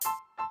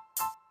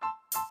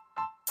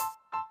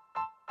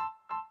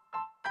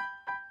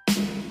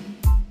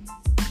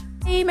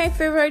Hey, my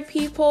favorite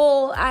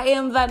people, I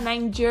am the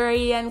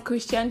Nigerian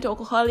Christian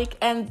alcoholic,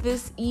 and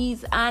this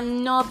is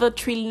another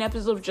thrilling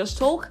episode of Just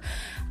Talk.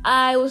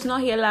 I was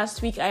not here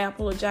last week. I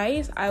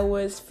apologize. I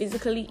was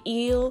physically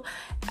ill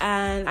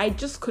and I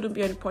just couldn't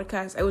be on the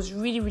podcast. I was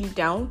really, really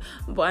down,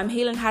 but I'm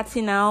hale and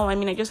hearty now. I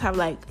mean, I just have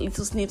like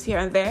little snips here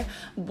and there,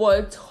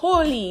 but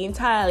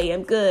entirely,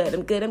 I'm good.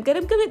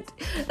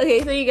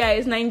 Okay, so you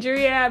guys,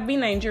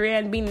 being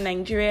in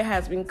Nigeria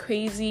has been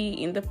crazy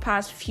in the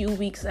past few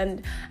weeks,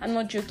 and I'm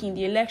not joking.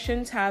 The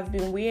elections have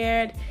been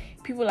weird.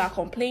 People are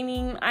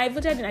complaining. I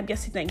voted in Abba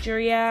State,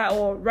 Nigeria,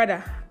 or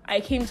rather, I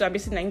came to Abba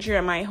State,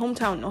 Nigeria, my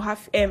hometown,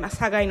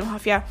 Asaga in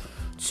Ohafia,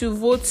 to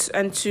vote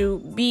and to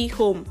be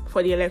home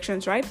for the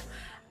elections, right?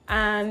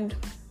 And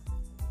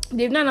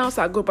they've not announced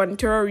our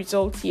gubernatorial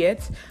results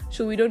yet,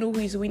 so we don't know who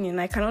is winning.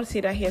 I cannot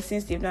say that here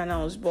since they've not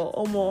announced, but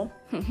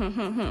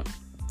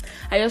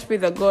I just pray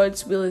that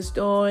God's will is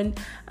done,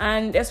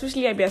 and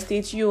especially Abba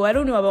State. I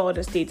don't know about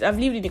other states. I've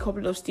lived in a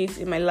couple of states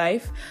in my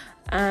life,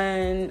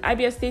 and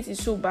Abba State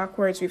is so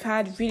backwards. We've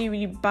had really,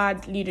 really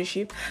bad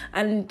leadership,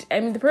 and I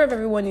mean the prayer of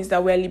everyone is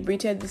that we're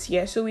liberated this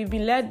year. So we've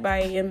been led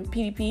by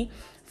PDP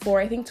for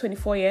I think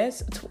 24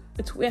 years.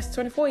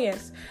 24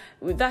 years.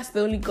 That's the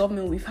only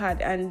government we've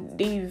had, and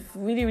they've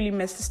really, really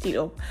messed the state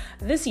up.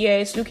 This year,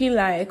 it's looking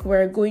like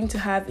we're going to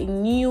have a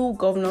new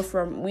governor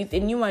with a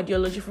new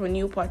ideology from a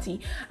new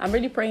party. I'm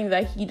really praying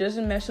that he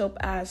doesn't mess up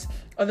as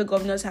other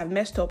governors have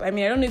messed up. I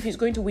mean, I don't know if he's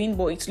going to win,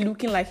 but it's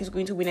looking like he's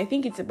going to win. I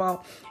think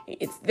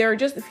there are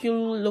just a few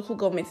local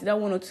governments, that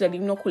one or two that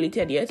have not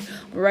collated yet.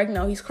 But right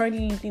now, he's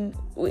currently leading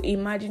a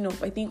margin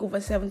of, I think,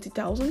 over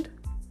 70,000.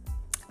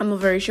 I'm not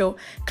very sure,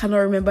 cannot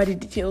remember the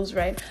details,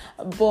 right?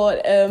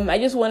 But I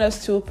just want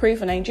us to pray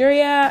for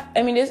Nigeria.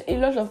 I mean, there's a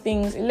lot of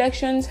things.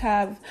 Elections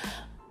have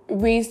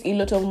raised a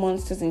lot of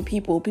monsters in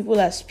people.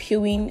 People are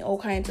spewing all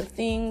kinds of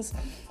things.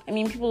 I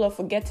mean, people are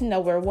forgetting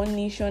that we're one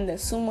nation.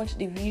 There's so much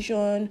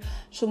division,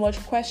 so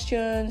much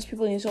questions,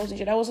 people insulting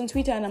each other. I was on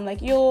Twitter and I'm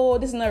like, yo,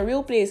 this is not a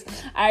real place.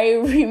 I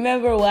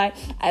remember why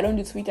I don't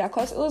do Twitter,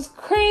 because it was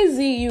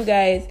crazy, you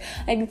guys.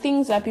 Like the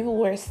things that people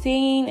were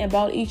saying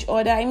about each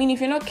other. I mean,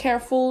 if you're not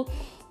careful,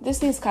 these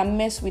things can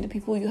mess with the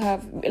people you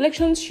have.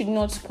 Elections should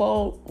not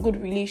spoil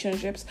good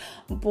relationships,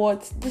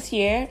 but this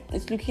year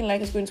it's looking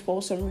like it's going to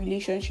spoil some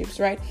relationships,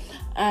 right?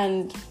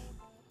 And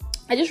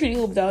I just really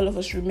hope that all of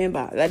us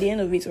remember that at the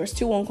end of it, we're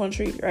still one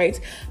country, right?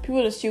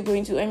 People are still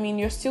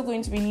you're still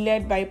going to be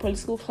led by a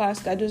political class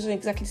that doesn't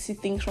exactly see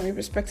things from your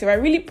perspective. I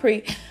really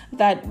pray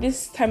that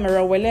this time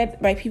around we're led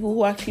by people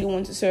who actually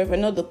want to serve,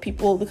 and not the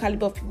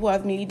caliber of people who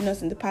have been leading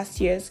us in the past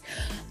years.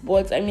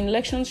 But I mean,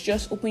 elections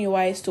just open your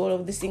eyes to all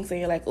of these things, and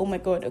you're like, oh my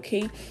God,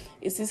 okay,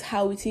 is this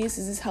how it is?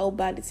 Is this how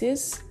bad it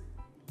is?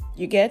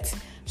 You get?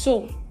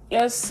 So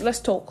let's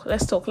talk.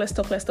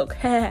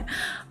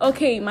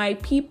 Okay, my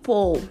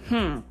people.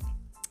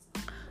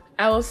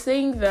 I was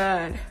saying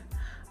that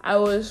I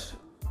was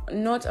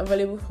not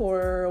available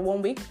for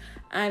 1 week,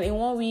 and in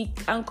 1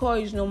 week, Anchor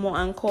is no more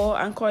Anchor.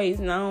 Anchor is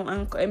now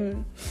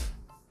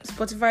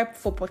Spotify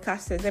for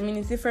podcasters. I mean,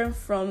 it's different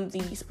from the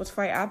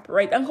Spotify app,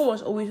 right? Anchor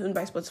was always owned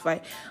by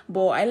Spotify,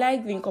 but I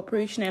like the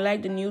incorporation. I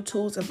like the new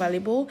tools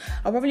available.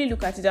 I'll probably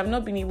look at it. I've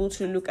not been able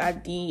to look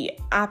at the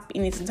app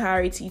in its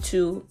entirety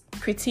to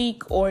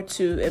critique or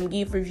to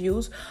give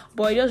reviews,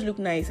 but it does look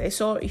nice. I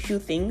saw a few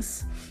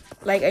things.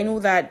 Like, I know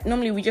that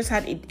normally we just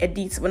had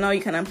edits, but now you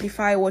can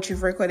amplify what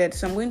you've recorded.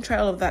 So I'm going to try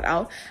all of that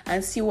out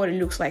and see what it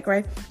looks like,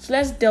 right? So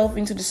let's delve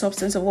into the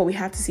substance of what we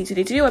have to see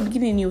today. Today we're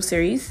beginning a new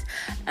series,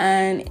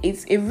 and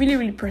it's a really,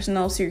 really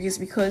personal series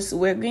because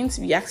we're going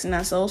to be asking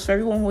ourselves, for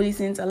everyone who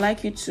listens, I'd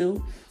like you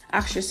to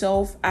ask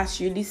yourself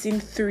as you listen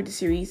through the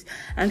series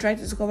and try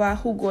to discover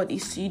who God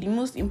is to you, the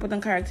most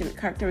important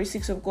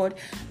characteristics of God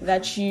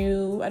that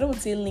you, I don't want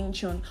to say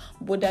lynch on,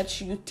 but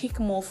that you take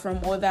more from,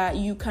 or that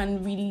you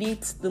can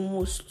relate the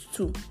most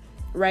to,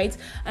 right?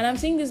 And I'm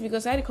saying this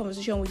because I had a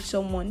conversation with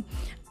someone,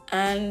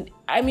 and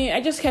I mean, I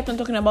just kept on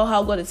talking about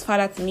how God is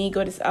Father to me,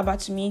 God is Abba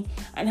to me,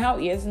 and how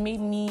He has made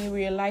me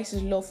realize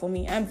His love for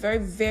me. I'm very,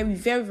 very,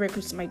 very, very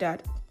close to my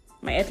dad.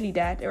 My earthly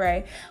dad,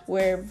 right?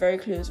 We're very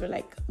close. We're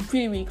like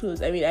really, really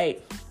close. I mean,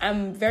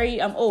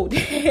 I'm old.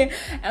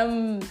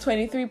 I'm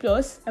 23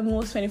 plus. I'm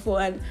almost 24,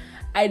 and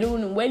I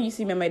don't know, when you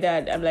see me and my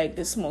dad, I'm like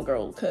this small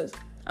girl, because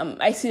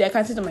I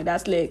can't sit on my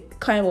dad's leg,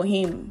 climb on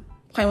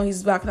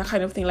his back, that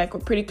kind of thing. Like, we're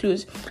pretty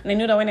close, and I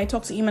know that when I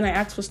talk to him and I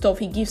ask for stuff,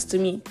 he gives to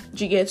me.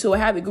 Do you get? So I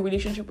have a good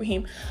relationship with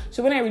him.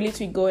 So when I relate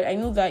with God, I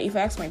know that if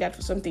I ask my dad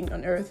for something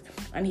on earth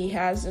and he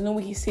has, I know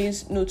he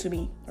says no to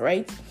me,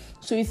 right?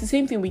 So it's the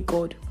same thing with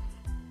God.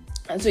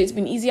 And so it's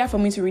been easier for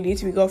me to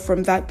relate with God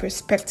from that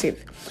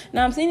perspective.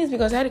 Now, I'm saying this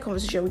because I had a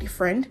conversation with a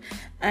friend,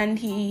 and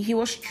he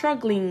was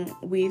struggling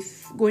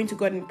with going to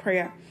God in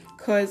prayer,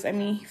 because I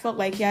mean, he felt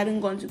like he hadn't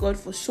gone to God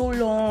for so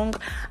long,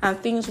 and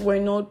things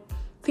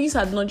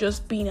had not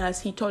just been as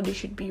he thought they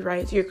should be,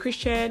 right? Your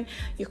Christian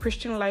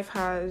life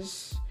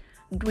has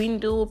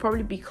dwindled,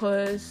 probably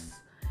because,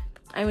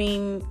 I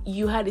mean,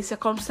 you had a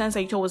circumstance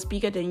that you thought was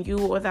bigger than you,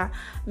 or that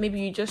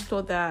maybe you just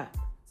thought that,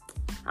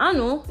 I don't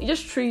know, it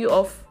just threw you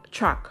off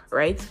track,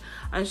 right?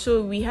 And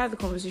so we had the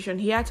conversation.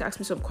 He had to ask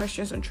me some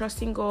questions on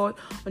trusting God,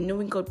 on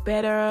knowing God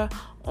better,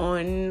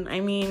 on,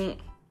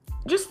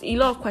 just a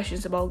lot of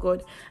questions about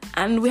God.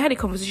 And we had a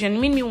conversation. It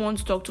made me want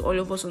to talk to all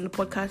of us on the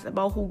podcast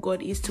about who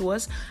God is to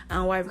us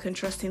and why we can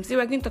trust him. So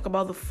we're going to talk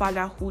about the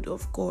fatherhood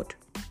of God,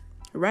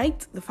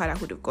 right? The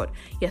fatherhood of God.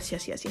 Yes.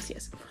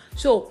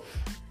 So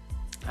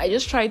I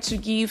just tried to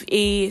give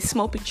a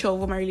small picture of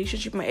what my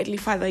relationship with my earthly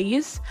father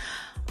is.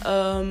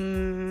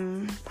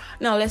 Now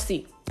let's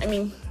see.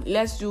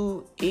 Let's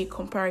do a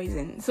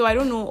comparison. So I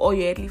don't know all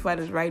your earthly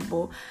fathers, right?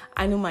 But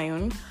I know my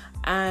own.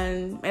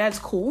 And my dad's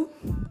cool.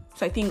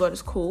 So I think God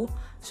is cool.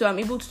 So I'm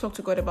able to talk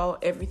to God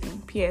about everything.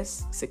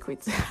 P.S.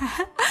 Secrets.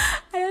 I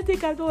don't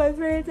think I know my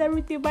parents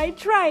everything, but I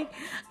try,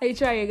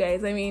 you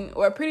guys.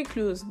 We're pretty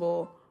close,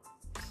 but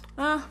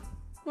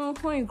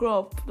when you grow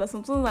up, there's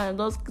something that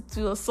does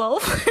to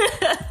yourself.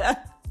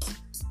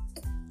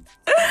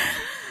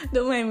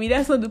 Don't mind me,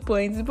 that's not the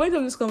point. The point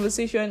of this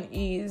conversation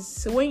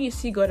is when you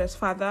see God as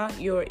Father,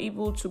 you're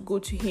able to go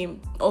to him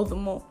all the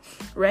more,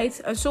 right?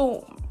 And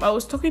so I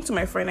was talking to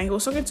my friend, and he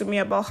was talking to me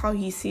about how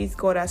he sees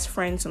God as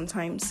friend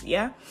sometimes,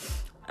 yeah?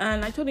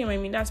 And I told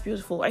him, that's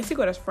beautiful. I see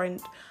God as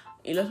friend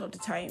a lot of the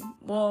time.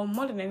 But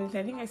more than anything,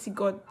 I think I see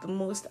God the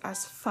most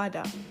as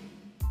Father,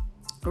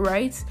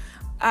 right?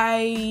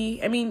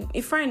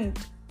 A friend,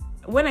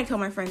 when I tell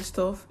my friends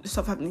stuff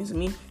happening to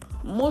me,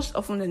 most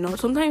often than not,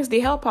 sometimes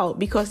they help out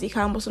because they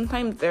can, but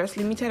sometimes they're as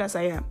limited as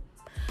I am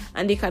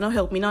and they cannot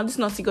help me. Now, this is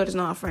not, see, God is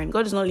not a friend.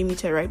 God is not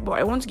limited, right? But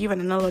I want to give an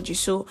analogy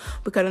so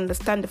we can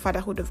understand the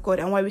fatherhood of God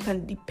and why we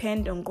can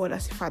depend on God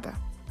as a father,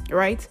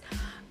 right?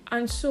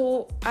 And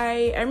so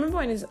I remember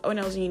when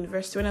I was in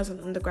university, when I was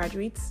an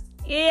undergraduate.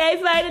 Yeah, I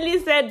finally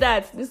said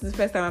that. This is the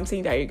first time I'm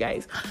saying that, you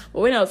guys. But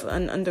when I was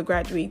an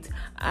undergraduate,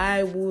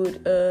 I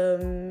would,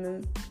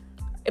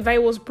 if I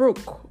was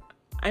broke,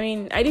 I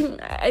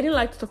didn't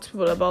like to talk to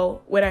people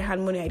about whether I had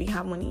money, I didn't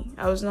have money.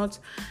 I was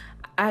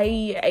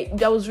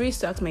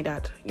raised to ask my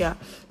dad. Yeah.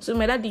 So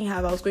my dad didn't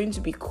have, I was going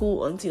to be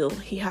cool until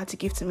he had to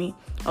give to me.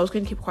 I was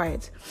going to keep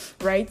quiet.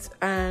 Right.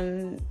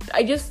 And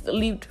I just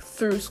lived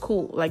through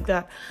school like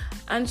that.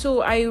 And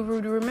so I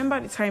would remember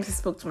the times I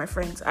spoke to my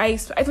friends. I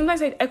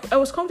sometimes I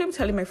was comfortable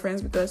telling my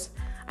friends because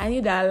I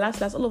knew that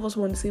last all of us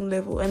were on the same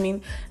level.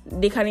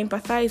 They can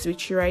empathize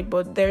with you, right?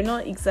 But they're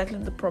not exactly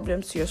the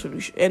problems to your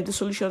solution and the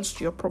solutions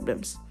to your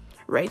problems,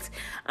 right?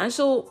 And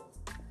so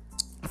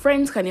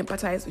friends can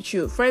empathize with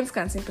you. Friends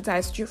can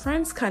sympathize with you.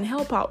 Friends can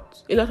help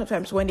out a lot of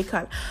times when they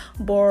can.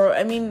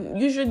 But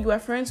usually you are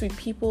friends with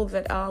people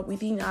that are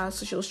within our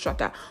social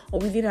strata or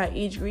within our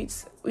age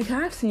grades. We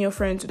can have senior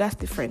friends, so that's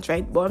different,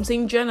 right? But I'm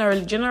saying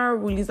general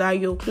rules are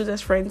your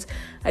closest friends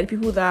are the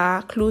people that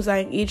are closer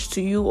in age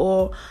to you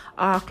or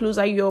are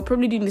closer. You're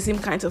probably doing the same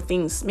kinds of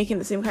things, making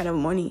the same kind of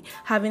money.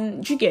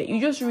 You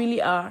just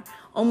really are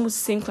almost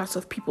the same class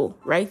of people,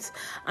 right?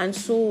 And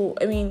so,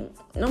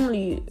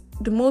 normally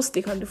the most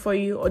they can do for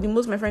you, or the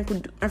most my friends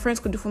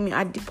could do for me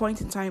at the point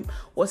in time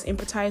was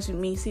empathize with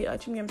me, say,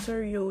 Chimmy, I'm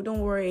sorry, don't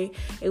worry,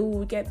 it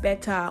will get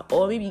better,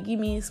 or maybe give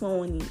me small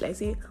money, like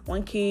say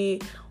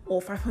 1k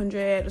or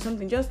 500 or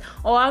something,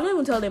 or I'll not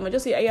even tell them, I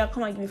just say, yeah,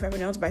 come and give me 500,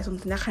 I want to buy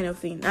something, that kind of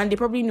thing, and they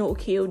probably know,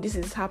 okay, this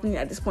is happening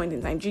at this point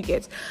in time, do you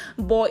get?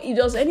 But it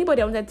does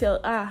anybody I want to tell,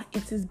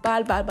 it is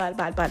bad,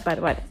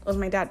 it was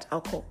my dad,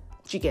 I'll call.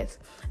 You get?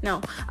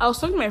 Now, I was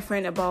talking to my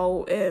friend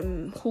about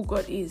who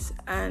God is,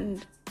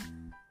 and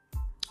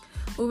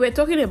we were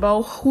talking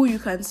about who you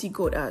can see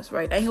God as,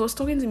 right? And he was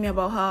talking to me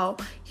about how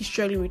he's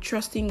struggling with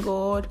trusting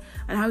God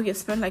and how he has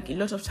spent a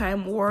lot of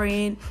time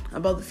worrying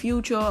about the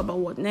future, about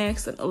what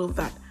next, and all of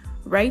that,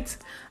 right?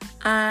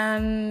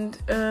 And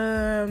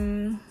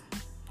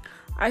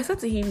I said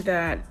to him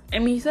that,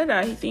 he said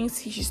that he thinks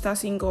he should start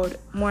seeing God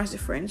more as a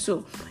friend.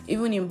 So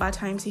even in bad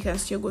times, he can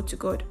still go to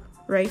God.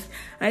 Right?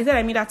 And I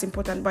said, that's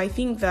important, but I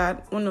think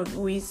that one of the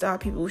ways that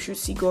people should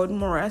see God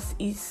more as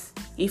is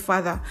a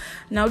father.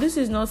 Now, this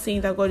is not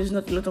saying that God is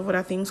not a lot of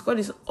other things. God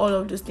is all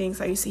of those things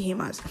that you see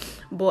him as.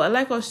 But I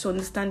like us to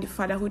understand the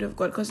fatherhood of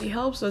God because it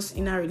helps us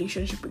in our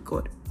relationship with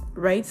God,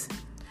 right?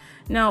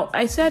 Now,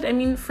 I said,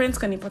 friends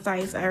can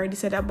empathize. I already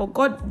said that, but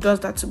God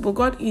does that too. But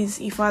God is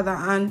a father,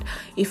 and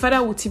a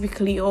father will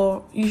typically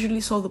or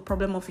usually solve the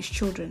problem of his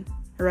children,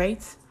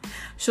 right?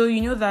 So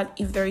you know that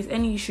if there is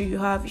any issue you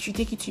have, you should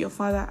take it to your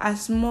father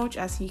as much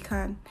as he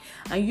can.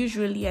 And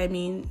usually,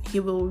 he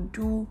will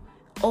do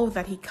all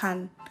that he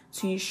can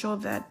to ensure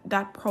that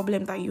that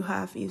problem that you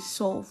have is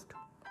solved,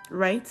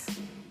 right?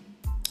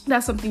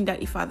 That's something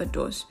that a father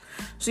does.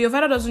 So your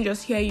father doesn't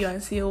just hear you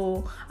and say,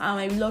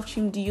 I love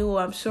Chimdi,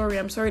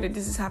 I'm sorry that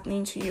this is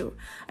happening to you.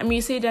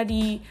 You say,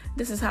 Daddy,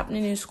 this is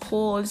happening in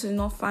school, this is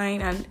not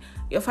fine, and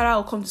your father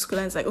will come to school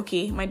and it's like,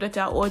 okay, my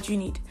daughter, what do you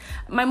need?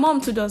 My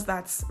mom too does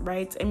that,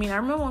 right? I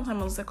remember one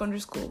time I was in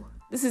secondary school.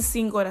 This is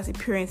seeing God as a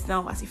parent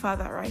now, as a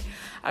father, right?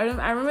 I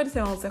remember the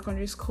time I was in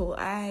secondary school,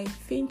 I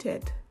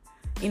fainted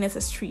in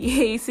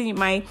SS3. See,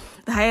 the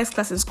highest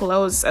class in school, I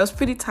was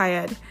pretty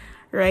tired,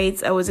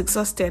 right? I was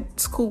exhausted.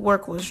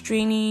 Schoolwork was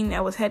draining.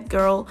 I was head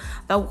girl.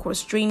 That work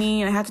was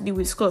draining. I had to deal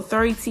with school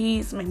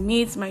authorities, my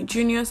mates, my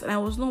juniors, and I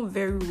was not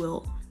very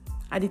well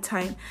at the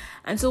time.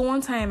 And so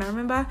one time I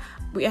remember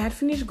I had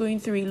finished going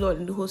through a lot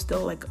in the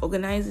hostel, like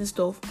organizing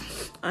stuff,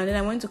 and then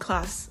I went to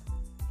class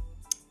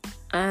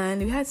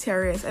and we had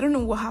CRS. I don't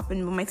know what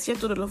happened, but my teacher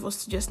told all of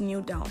us to just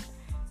kneel down.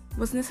 It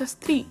was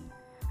necessary.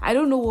 I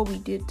don't know what we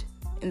did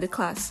in the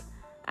class,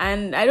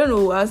 and I don't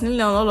know, I was kneeling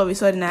down, all of a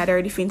sudden I had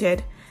already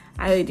fainted.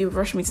 They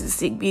rushed me to the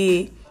sick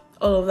bay,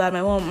 all of that.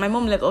 My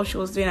mom left all she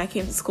was doing. I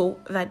came to school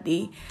that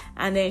day,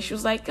 and then she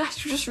was like, gosh,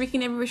 she was just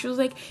freaking everywhere. She was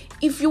like,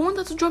 if you want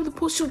her to drop the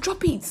post, she'll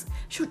drop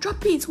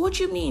it. What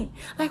do you mean?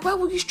 Like, why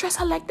would you stress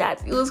her like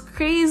that? It was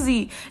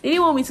crazy. They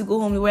didn't want me to go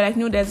home. They were like,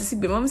 no, there's a sick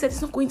bay. Mom said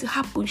it's not going to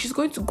happen. She's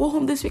going to go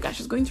home this week and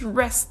she's going to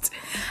rest.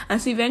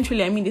 And so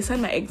eventually, they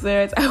signed my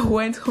excerpt. I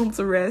went home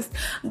to rest.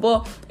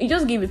 But it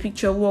just gave a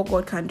picture of what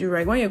God can do,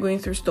 right? When you're going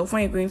through stuff,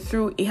 when you're going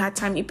through a hard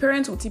time, a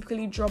parent will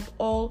typically drop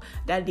all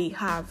that they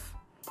have,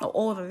 or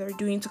all that they're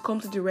doing, to come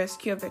to the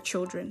rescue of their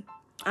children.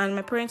 And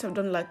my parents have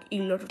done like a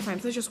lot of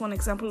times. That's just one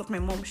example of my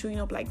mom showing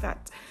up like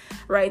that,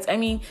 right?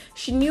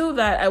 She knew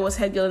that I was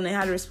head girl and I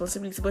had a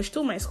responsibility, but she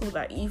told my school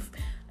that if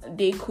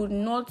they could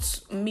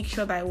not make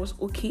sure that I was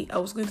okay, I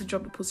was going to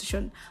drop the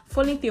position.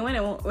 Funny thing, when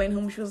I went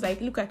home, she was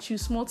like, look at you,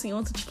 small thing, you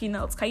want to chicken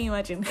out. Can you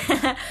imagine?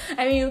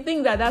 You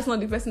think that that's not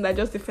the person that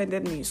just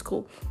defended me in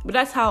school. But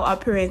that's how our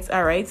parents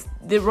are, right?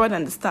 The rod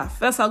and the staff.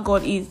 That's how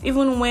God is.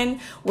 Even when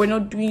we're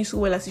not doing so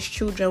well as his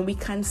children, we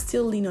can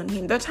still lean on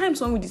him. There are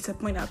times when we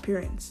disappoint our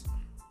parents.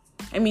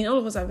 All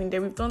of us have been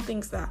there. We've done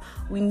things that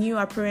we knew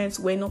our parents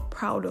were not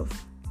proud of.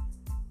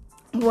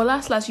 But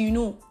last, you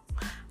know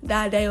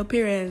that they're your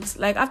parents.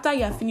 Like, after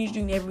you have finished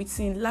doing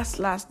everything,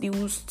 last, they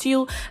will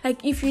still,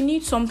 like, if you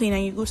need something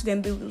and you go to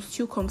them, they will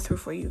still come through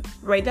for you,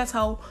 right? That's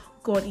how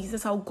God is.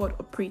 That's how God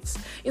operates.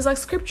 It's like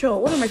scripture.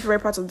 One of my favorite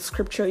parts of the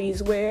scripture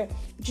is where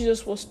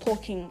Jesus was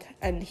talking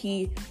and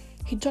he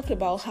talked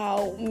about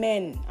how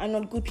men are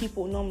not good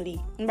people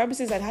normally. And the Bible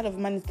says that the heart of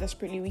man is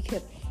desperately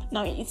wicked.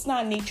 Now, it's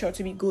not nature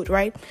to be good,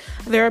 right?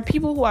 There are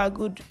people who are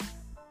good,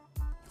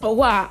 or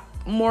who are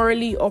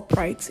morally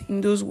upright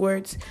in those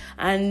words,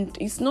 and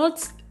it's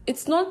not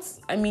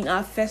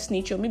our first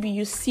nature. Maybe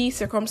you see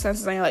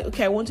circumstances and you're like,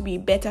 okay, I want to be a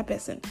better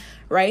person,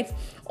 right?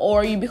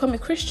 Or you become a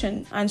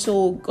Christian, and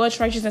so God's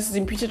righteousness is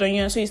imputed on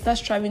you, and so you start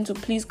striving to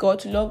please God,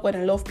 to love God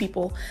and love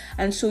people,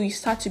 and so you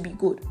start to be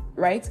good,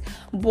 right?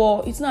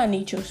 But it's not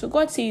nature. So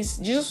God says,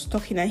 Jesus was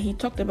talking, and he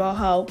talked about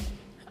how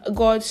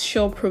God's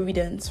sure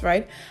providence,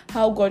 right?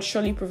 How God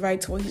surely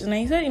provides for his. And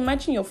he said,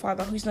 imagine your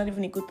father who is not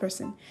even a good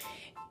person.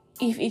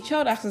 If a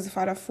child asks the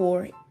father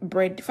for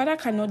bread, the father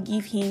cannot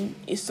give him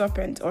a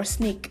serpent or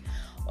snake.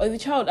 Or if the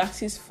child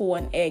asks for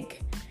an egg,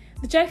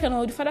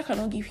 the father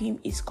cannot give him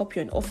a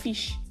scorpion or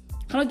fish.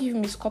 Cannot give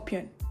him a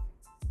scorpion.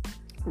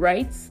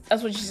 Right?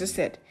 That's what Jesus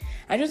said.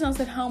 I just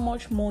answered, how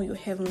much more your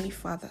heavenly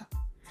Father?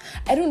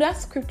 I know that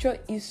scripture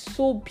is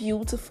so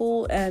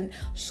beautiful and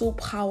so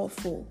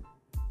powerful.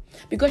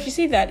 Because you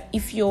see that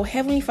if your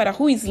heavenly Father,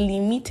 who is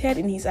limited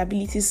in his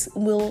abilities,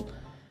 will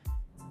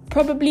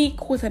probably,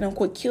 quote and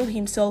unquote, kill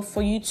himself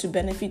for you to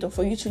benefit or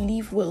for you to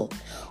live will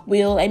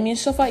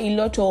suffer a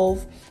lot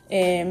of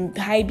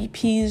high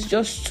BPs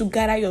just to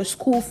gather your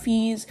school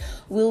fees,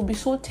 will be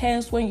so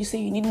tense when you say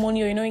you need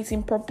money or you're not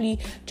eating properly,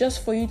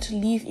 just for you to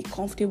live a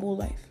comfortable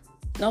life.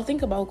 Now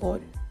think about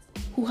God,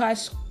 who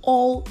has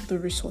all the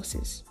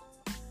resources.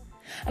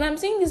 And I'm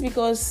saying this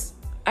because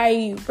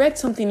I read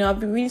something, I've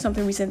been reading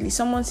something recently.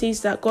 Someone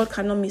says that God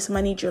cannot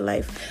mismanage your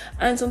life.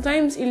 And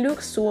sometimes it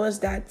looks to us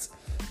that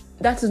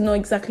is not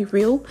exactly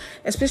real,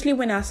 especially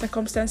when our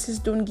circumstances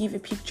don't give a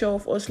picture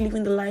of us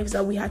living the lives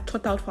that we had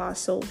thought out for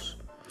ourselves.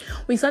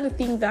 We start to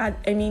think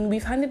that,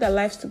 we've handed our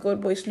lives to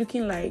God, but it's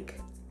looking like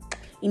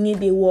you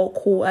need a walk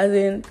hole,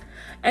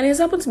 and it's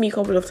happened to me a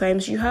couple of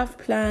times. You have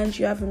plans,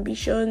 you have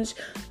ambitions,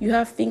 you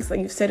have things that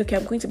you've said, okay,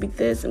 I'm going to be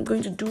this, I'm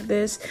going to do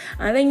this,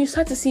 and then you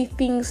start to see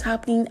things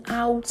happening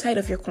outside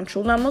of your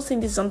control. Now, I'm not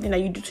saying this is something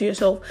that you do to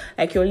yourself,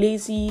 like you're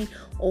lazy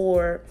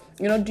or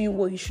you're not doing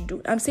what you should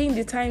do. I'm saying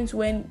the times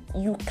when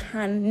you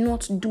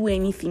cannot do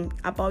anything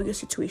about your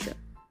situation.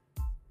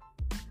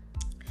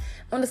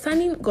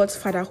 Understanding God's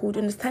fatherhood,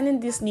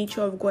 understanding this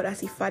nature of God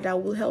as a father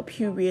will help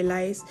you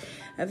realize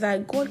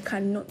that God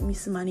cannot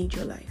mismanage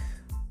your life.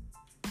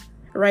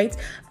 Right?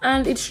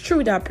 And it's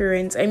true that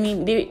parents, I'm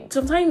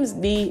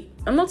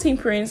not saying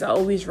parents are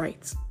always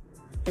right.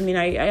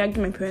 I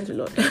argue my parents a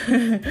lot.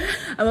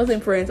 I'm not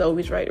saying parents are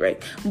always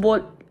right?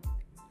 But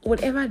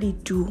whatever they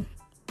do,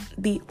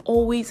 they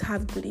always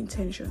have good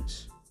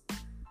intentions.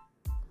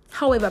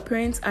 However,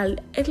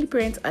 earthly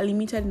parents are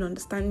limited in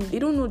understanding. They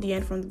don't know the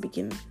end from the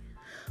beginning.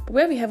 But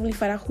we have a heavenly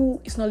Father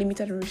who is not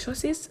limited in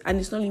resources and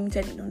is not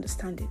limited in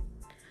understanding,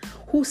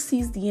 who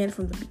sees the end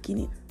from the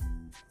beginning.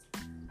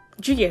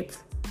 Do you get?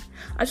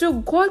 And so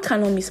God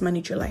cannot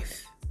mismanage your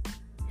life.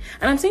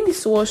 And I'm saying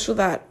this to us so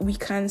that we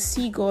can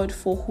see God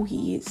for who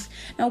he is.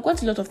 Now, I've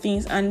got a lot of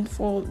things, and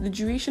for the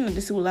duration of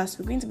this will last,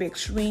 we're going to be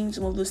explaining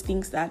some of those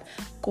things that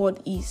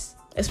God is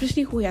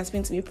especially who he has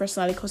been to me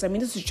personally, because I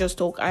mean, this is just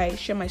talk. I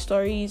share my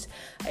stories,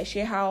 I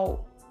share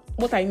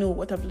what I know,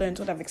 what I've learned,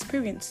 what I've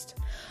experienced.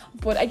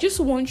 But I just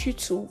want you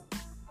to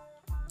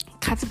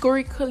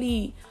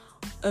categorically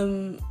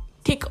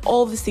take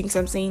all these things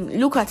I'm saying,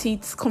 look at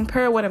it,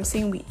 compare what I'm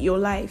saying with your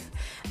life.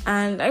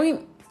 And I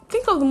mean,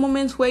 think of the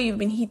moments where you've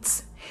been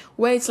hit,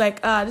 where it's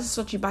like, this is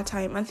such a bad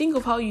time, and think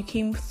of how you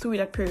came through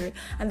that period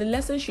and the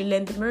lessons you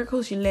learned, the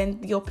miracles you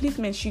learned, the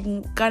upliftments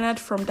you garnered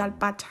from that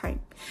bad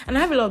time. And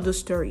I have a lot of those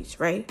stories,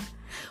 right,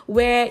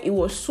 where it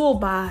was so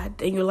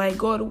bad and you're like,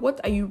 God, what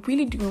are you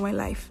really doing in my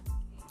life?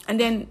 And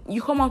then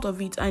you come out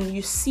of it and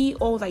you see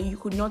all that you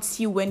could not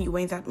see when you were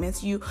in that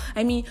mess. You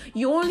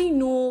only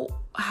know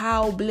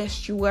how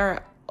blessed you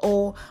were,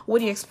 or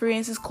what the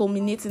experience is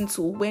culminating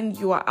to when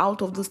you are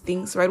out of those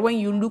things, right? When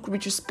you look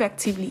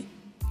retrospectively.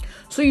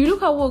 So you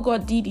look at what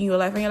God did in your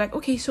life and you're like,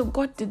 okay, so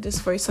God did this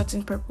for a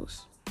certain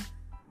purpose,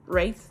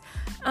 right?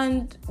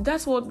 And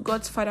that's what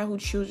God's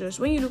fatherhood shows us.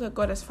 When you look at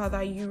God as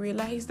Father, you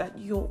realize that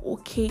you're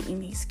okay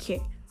in His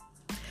care.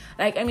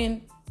 Like, I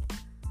mean,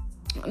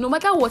 no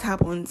matter what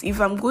happens, if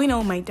I'm going out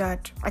with my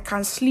dad, I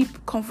can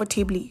sleep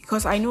comfortably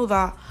because I know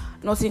that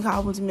nothing can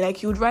happen to me. Like,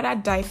 he would rather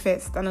die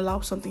first than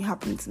allow something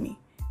happen to me.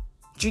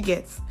 Do you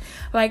get?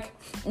 Like,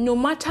 no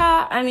matter,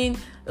 I mean,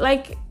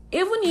 like,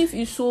 even if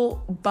it's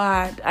so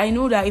bad, I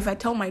know that if I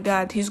tell my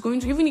dad, he's going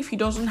to, even if he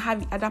doesn't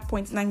have it at that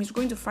point in time, he's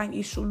going to find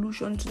a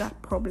solution to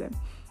that problem.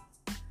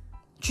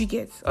 Do you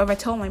get? Or if I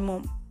tell my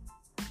mom,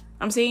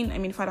 I'm saying, I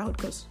mean, fatherhood,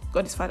 because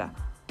God is Father,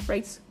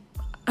 right?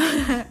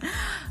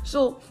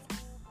 So,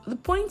 the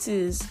point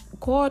is,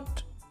 God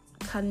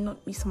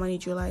cannot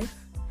mismanage your life.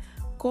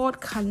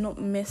 God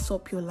cannot mess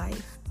up your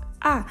life.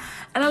 And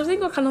I was saying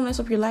God cannot mess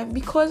up your life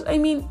because, I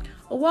mean,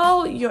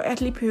 while your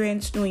earthly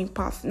parents know in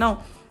path.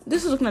 Now,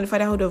 this is looking at the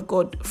fatherhood of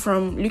God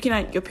from looking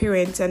at your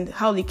parents and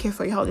how they care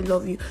for you, how they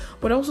love you.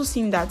 But also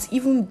seeing that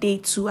even they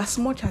too, as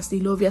much as they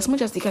love you, as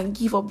much as they can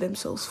give up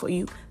themselves for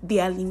you, they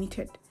are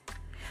limited.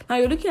 Now,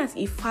 you're looking at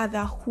a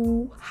father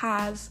who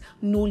has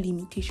no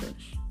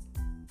limitations.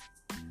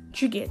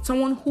 Do you get?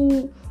 Someone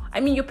who, I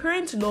mean, your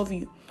parents love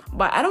you,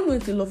 but I don't know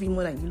if they love you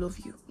more than you love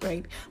you,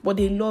 right? But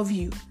they love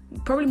you,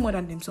 probably more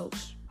than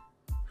themselves.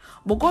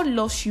 But God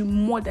loves you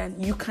more than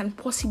you can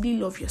possibly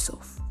love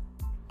yourself,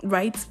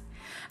 right?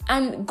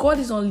 And God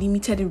is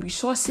unlimited in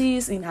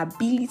resources, in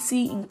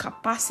ability, in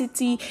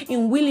capacity,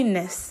 in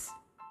willingness.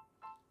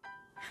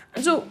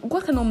 And so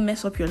God cannot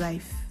mess up your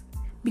life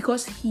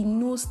because He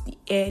knows the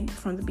end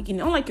from the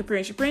beginning. Unlike your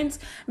parents,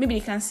 maybe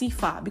they can see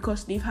far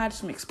because they've had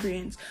some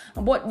experience,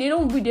 but they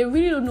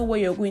really don't know what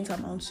you're going to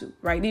amount to,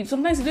 right?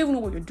 Sometimes they don't even know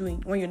what you're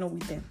doing when you're not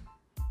with them.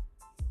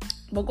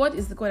 But God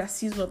is the God that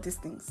sees all of these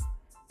things.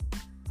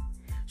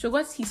 So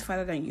God's His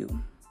Father than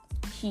you.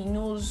 He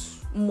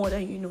knows more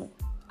than you know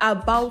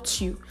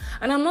about you.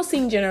 And I'm not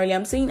saying generally,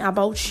 I'm saying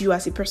about you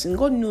as a person.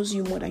 God knows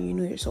you more than you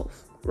know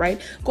yourself,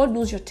 right? God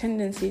knows your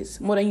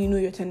tendencies more than you know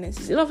your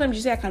tendencies. A lot of times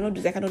you say, I cannot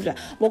do that.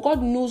 But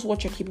God knows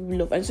what you're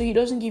capable of. And so He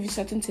doesn't give you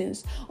certain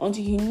things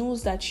until He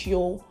knows that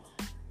you're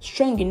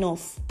strong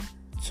enough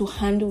to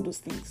handle those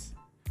things,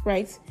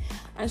 right?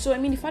 And so, I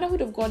mean, the fatherhood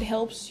of God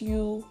helps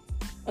you,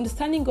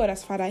 understanding God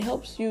as Father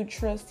helps you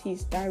trust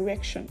His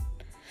direction.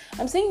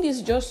 I'm saying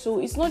this just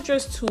so it's not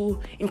just to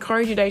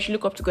encourage you that you should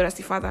look up to God as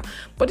the Father,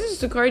 but this is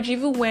to encourage you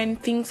even when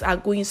things are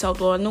going south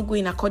or are not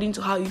going according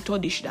to how you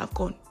thought they should have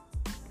gone,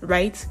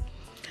 right?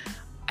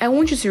 I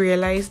want you to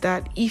realize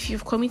that if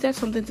you've committed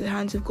something to the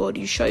hands of God,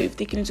 you're sure you've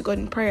taken it to God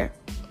in prayer,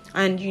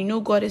 and you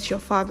know God is your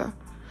Father,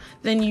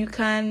 then you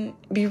can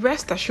be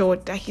rest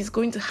assured that He's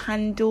going to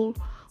handle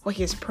what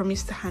He has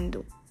promised to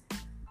handle.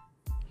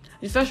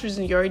 The first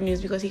reason you already know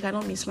is because He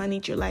cannot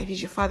mismanage your life.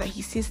 He's your Father.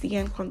 He sees the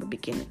end from the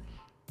beginning.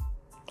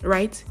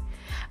 Right?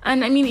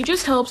 And I mean, it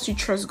just helps you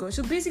trust God.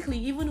 So basically,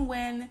 even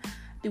when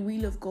the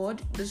will of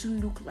God doesn't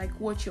look like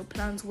what your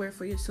plans were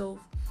for yourself,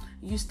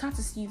 you start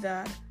to see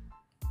that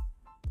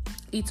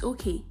it's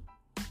okay.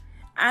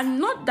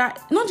 And not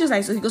just that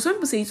it's okay, because some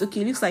people say it's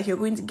okay, it looks like you're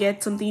going to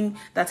get something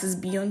that is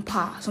beyond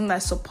par, something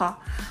that's subpar.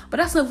 But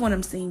that's not what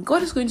I'm saying.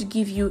 God is going to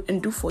give you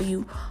and do for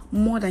you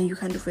more than you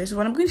can do for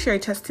yourself. And I'm going to share a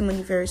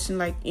testimony very soon,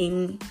 like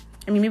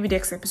maybe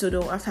next episode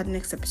or after the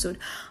next episode.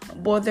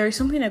 But there is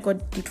something that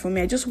God did for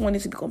me. I just want it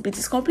to be complete.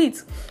 It's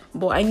complete.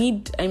 But I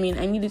need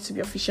it to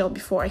be official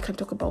before I can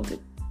talk about it.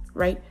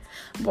 Right?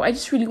 But I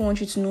just really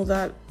want you to know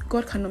that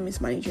God cannot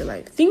mismanage your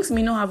life. Things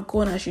may not have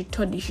gone as you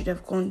thought they should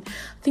have gone.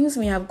 Things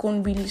may have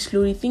gone really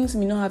slowly. Things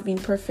may not have been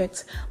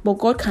perfect. But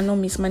God cannot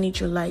mismanage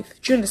your life.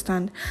 Do you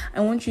understand?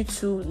 I want you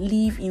to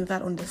live in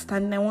that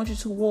understanding. I want you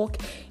to walk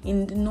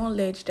in the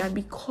knowledge that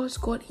because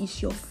God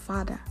is your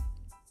Father,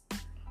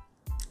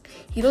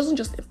 He doesn't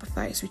just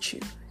empathize with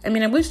you. I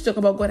mean, I'm going to talk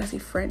about God as a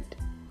friend,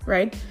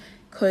 right?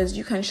 Because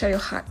you can share your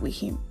heart with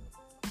Him.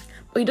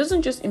 But He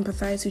doesn't just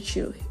empathize with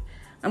you.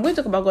 I'm going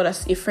to talk about God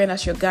as a friend,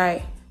 as your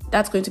guy.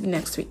 That's going to be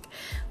next week.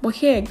 But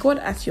here, God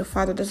as your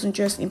Father doesn't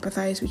just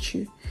empathize with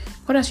you.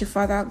 God as your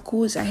Father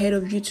goes ahead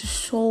of you to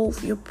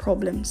solve your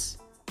problems,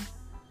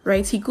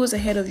 right? He goes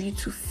ahead of you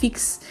to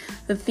fix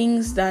the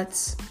things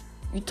that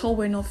you thought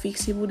were not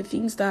fixable, the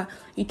things that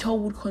you thought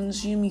would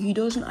consume you, he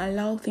doesn't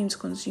allow things to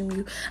consume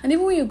you. And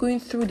even when you're going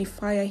through the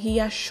fire, he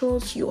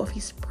assures you of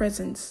his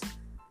presence.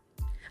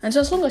 And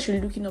so as long as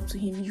you're looking up to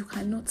him, you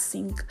cannot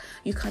sink,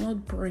 you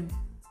cannot burn.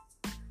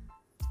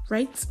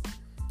 Right?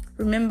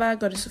 Remember,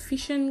 God is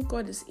sufficient,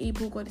 God is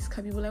able, God is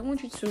capable. I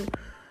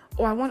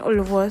want all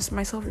of us,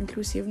 myself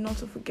inclusive, not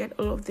to forget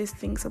all of these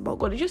things about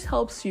God. It just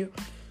helps you.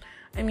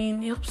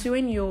 It helps you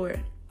when you're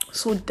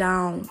so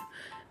down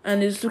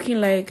and it's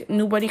looking like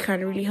nobody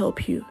can really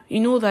help you.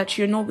 You know that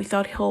you're not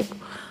without help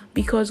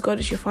because God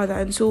is your Father.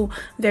 And so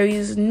there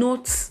is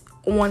not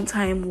one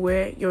time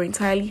where you're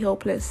entirely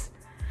helpless.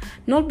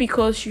 Not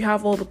because you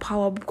have all the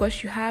power, but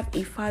because you have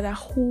a Father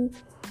who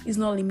is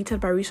not limited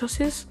by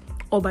resources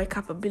or by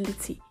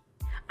capability,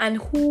 and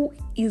who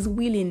is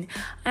willing.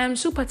 I am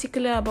so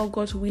particular about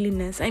God's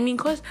willingness.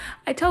 Because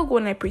I tell God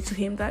when I pray to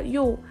him that,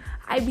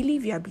 I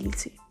believe your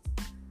ability.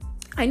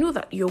 I know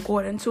that you're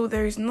God, and so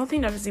there is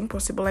nothing that is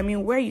impossible.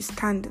 Where you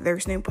stand, there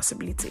is no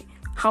impossibility.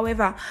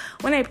 However,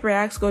 when I pray,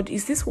 I ask God,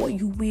 is this what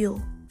you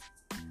will?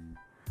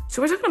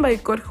 So we're talking about a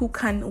God who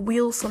can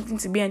will something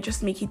to be and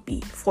just make it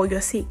be for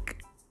your sake.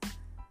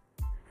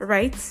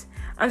 Right?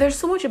 And there's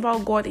so much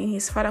about God in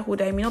his fatherhood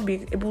that I may not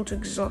be able to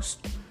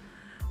exhaust.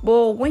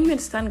 But when you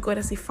understand God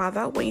as a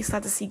father, when you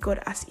start to see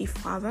God as a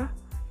father,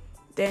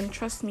 then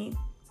trust me,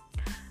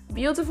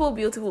 beautiful,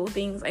 beautiful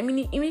things. It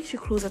makes you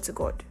closer to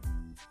God.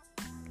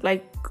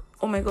 Like,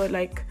 oh my God,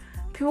 like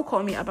people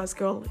call me Abba's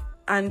girl,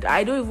 and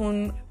I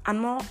don't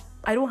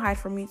hide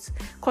from it,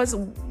 because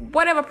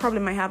whatever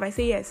problem I have, I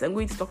say yes, I'm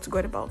going to talk to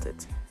God about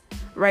it.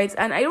 Right?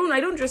 And I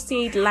don't just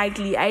say it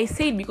lightly. I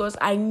say it because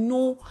I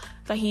know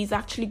that he's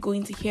actually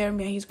going to hear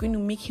me and he's going to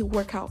make it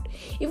work out.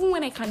 Even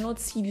when I cannot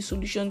see the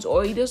solutions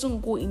or it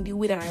doesn't go in the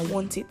way that I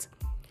want it.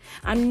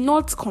 I'm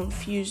not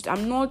confused.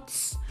 I'm not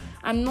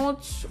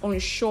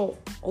unsure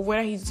of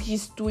whether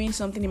he's doing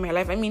something in my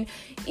life.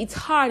 It's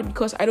hard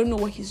because I don't know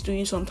what he's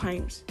doing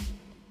sometimes.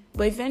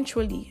 But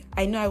eventually,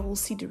 I know I will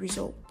see the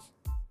result.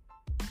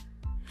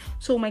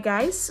 So my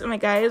guys,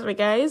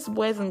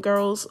 boys and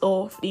girls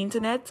of the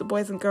internet,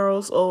 boys and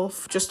girls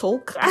of Just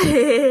Talk,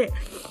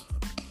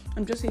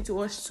 I'm just here to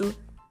us to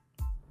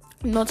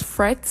not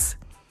fret.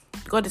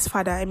 God is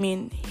Father.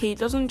 He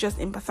doesn't just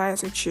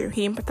empathize with you.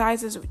 He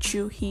empathizes with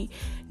you. He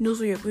knows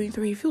what you're going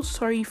through. He feels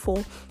sorry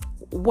for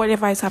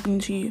whatever is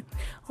happening to you.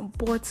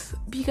 But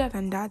bigger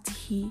than that,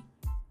 he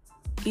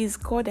is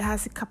God that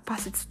has the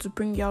capacity to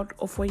bring you out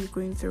of what you're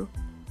going through.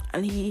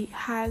 And he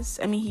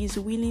is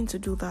willing to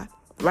do that,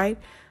 right?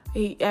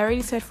 I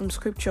already said from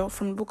scripture,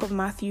 from the book of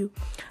Matthew,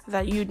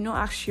 that you'd not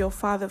ask your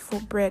father for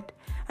bread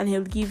and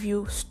he'll give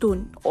you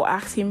stone, or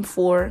ask him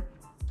for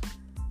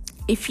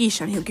a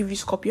fish and he'll give you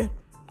scorpion.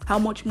 How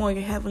much more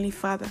your heavenly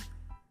Father?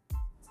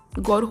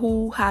 God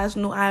who has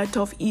no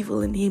iota of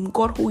evil in him.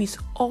 God who is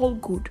all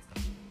good.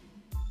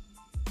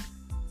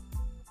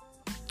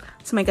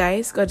 So my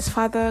guys, God is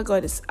Father.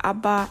 God is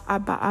Abba.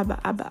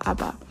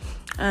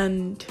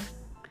 And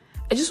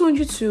I just want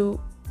you to,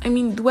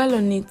 dwell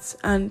on it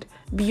and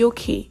be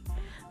okay.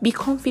 Be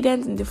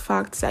confident in the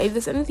fact that if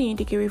there's anything you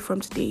take away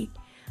from today,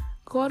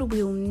 God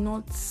will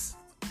not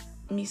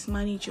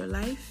mismanage your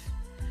life.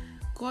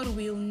 God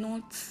will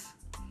not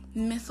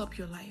mess up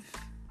your life.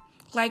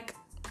 Like,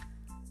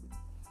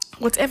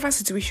 whatever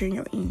situation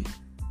you're in.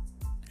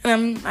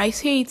 I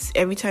say it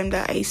every time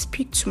that I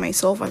speak to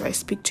myself as I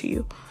speak to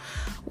you.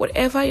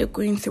 Whatever you're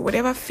going through,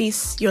 whatever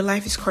phase your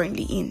life is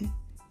currently in,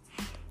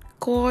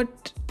 God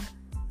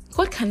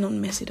cannot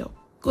mess it up.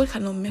 God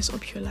cannot mess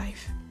up your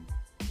life.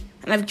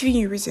 And I've given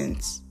you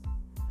reasons.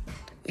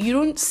 You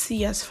don't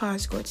see as far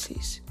as God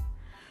sees.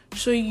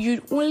 So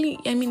you only,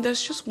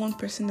 there's just one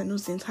person that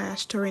knows the entire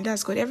story, and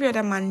that's God. Every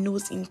other man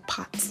knows in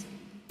part.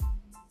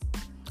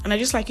 And I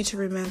just like you to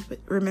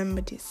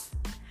remember this.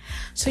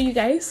 So you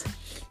guys,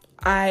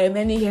 I am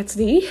ending here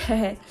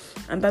today.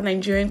 I'm that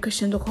Nigerian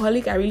Christian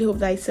alcoholic. I really hope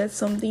that I said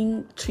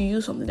something to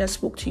you, something that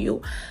spoke to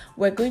you.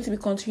 We're going to be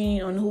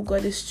continuing on who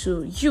God is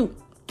to you.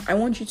 I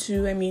want you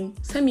to,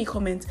 send me a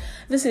comment.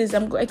 I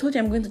told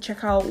you I'm going to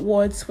check out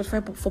what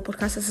Spotify for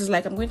podcasters is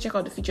like. I'm going to check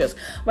out the features.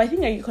 But I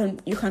think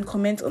that you can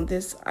comment on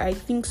this. I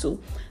think so.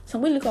 So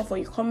I'm going to look out for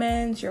your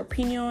comments, your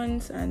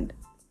opinions, and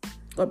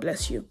God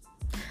bless you.